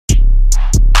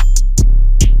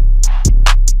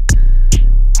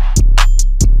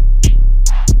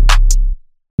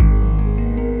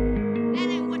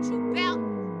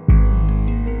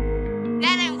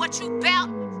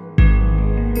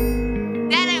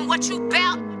what you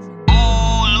bout.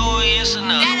 Ooh, Louis, it's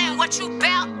enough. That ain't what you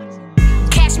bout.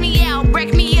 Cash me out,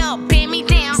 break me up, bend me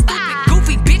down. Stupid,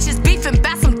 goofy bitches beefing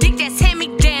bout some dick that's hand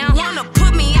me down. Wanna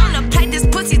put me on the plate, this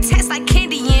pussy tastes like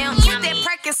candy yam. Put that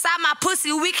perk inside my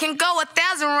pussy, we can go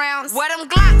 1,000 rounds. Where them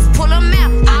Glocks, pull them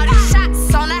out. All these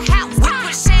shots on the house. We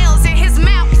put shells in his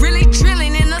mouth, really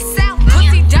drilling in the south.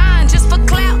 Pussy dying just for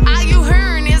clout. All you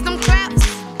hearing is them claps.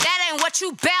 That ain't what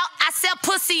you bout. I sell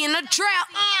pussy in a drought.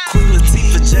 Queen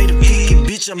Latifah, Jada Pinkett,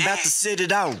 bitch, I'm about to set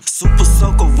it out. Super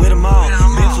soaker with them all.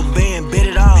 Man for band, bet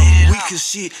it all. Weak as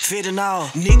shit, fit and all.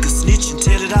 Niggas snitching,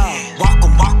 tell it all. Walk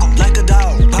 'em like a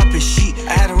dog. Poppin' shit,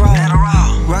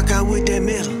 Adderall. Rock out with that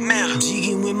metal.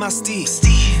 Jigging with my stick.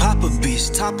 Pop a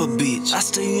bitch, top a bitch. I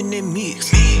stay in that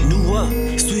mix. New up,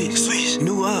 switch,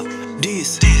 new up,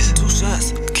 this. 2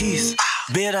 shots, kiss.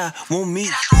 Bet I won't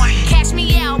miss. Cash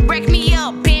me out, break me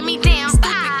up, bend me down.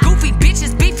 Stupid, goofy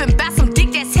bitches beefing bout some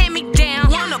dick that's hand me down.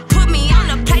 Wanna put me on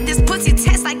the plate, this pussy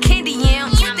tastes like candy yam.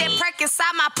 Put that perk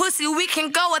inside my pussy, we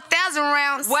can go 1,000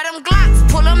 rounds. Where them Glocks,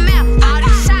 pull them out. All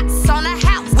these shots on the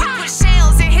house. We put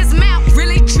shells in his mouth,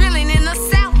 really drilling in the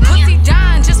south. Pussy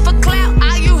dying just for clout.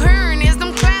 All you hearing is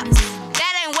them claps.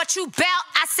 That ain't what you bout.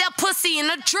 I sell pussy in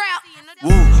a drought.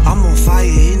 Woo, I'm on fire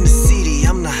in the city,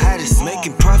 I'm the hottest.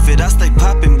 Making profit, I stay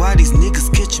popping while these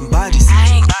niggas catching bodies. I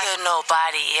ain't killed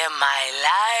nobody in my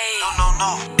life.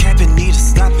 No. Capping need to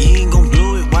stop it, he ain't gon'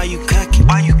 blow it while you cockin'.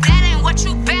 That ain't what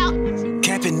you bout.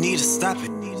 Capping need to stop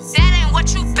it. That ain't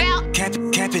what you bout.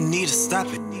 Capping need to stop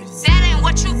it. That ain't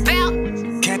what you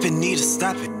bout. Capping need to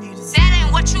stop it. That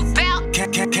ain't what you bout.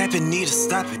 Capping need to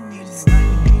stop it.